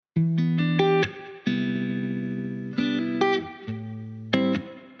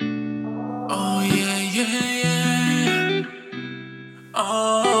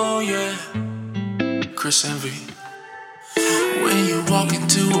purest envy. When you walk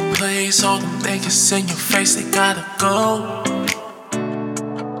into a place, all them niggas in your face, they gotta go.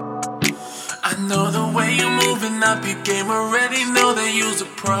 I know the way you moving, I peep game already, know that you's a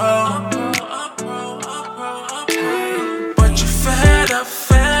pro. But you fed up,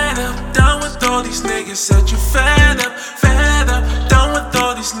 done with all these niggas. Said you fed up, done with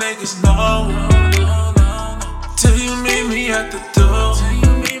all these niggas. No, till you meet me at the door.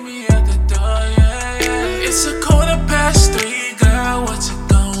 It's a 3:15, girl, what's it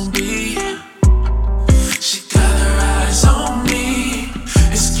gon' be? She got her eyes on me.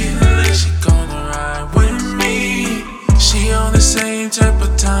 It's getting late, she gonna ride with me. She on the same type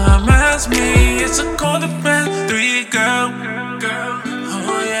of time as me. It's a 3:15, girl.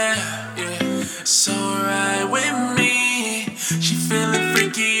 Oh yeah. So ride with me. She feeling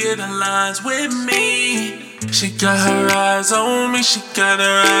freaky, it aligns with me. She got her eyes on me, she got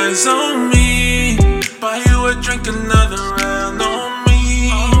her eyes on me. Buy you a drink, another round on me.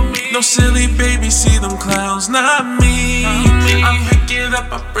 No silly baby, see them clowns, not me. I pick it up,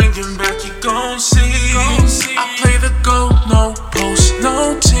 I bring it back, you gon' see. I play the goal, no post,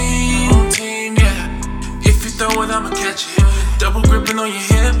 no team. Yeah, if you throw it, I'ma catch it. Double gripping on your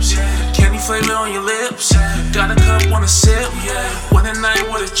hips, candy flavor on your lips. Got a cup, wanna sip, what a night,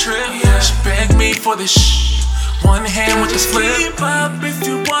 what a trip. She begged me for this one hand with the flip. Keep up if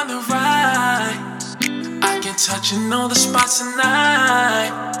you wanna ride. I can touch in all the spots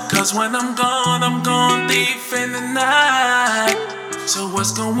tonight. Cause when I'm gone deep in the night. So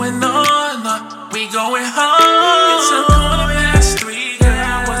what's going on? We going home. It's a 3:15,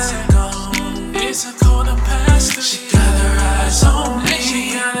 girl, what's it gone? It's a 3:15. She got her eyes on me.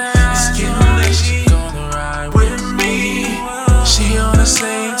 It's getting late, she gonna ride with me. She on the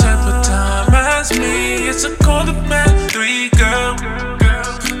same type of time as me. It's a 3:15, girl.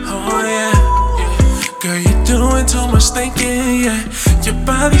 Oh yeah. Girl, you're doing too much thinking, yeah. Your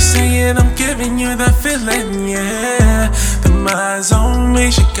body saying I'm giving you that feeling, yeah. The mind's on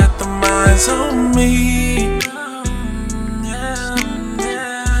me, she got the mind's on me.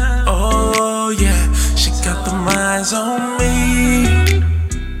 Oh yeah, she got the mind's on me.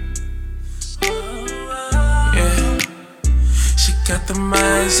 Yeah, she got the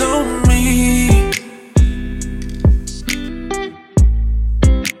mind's on me.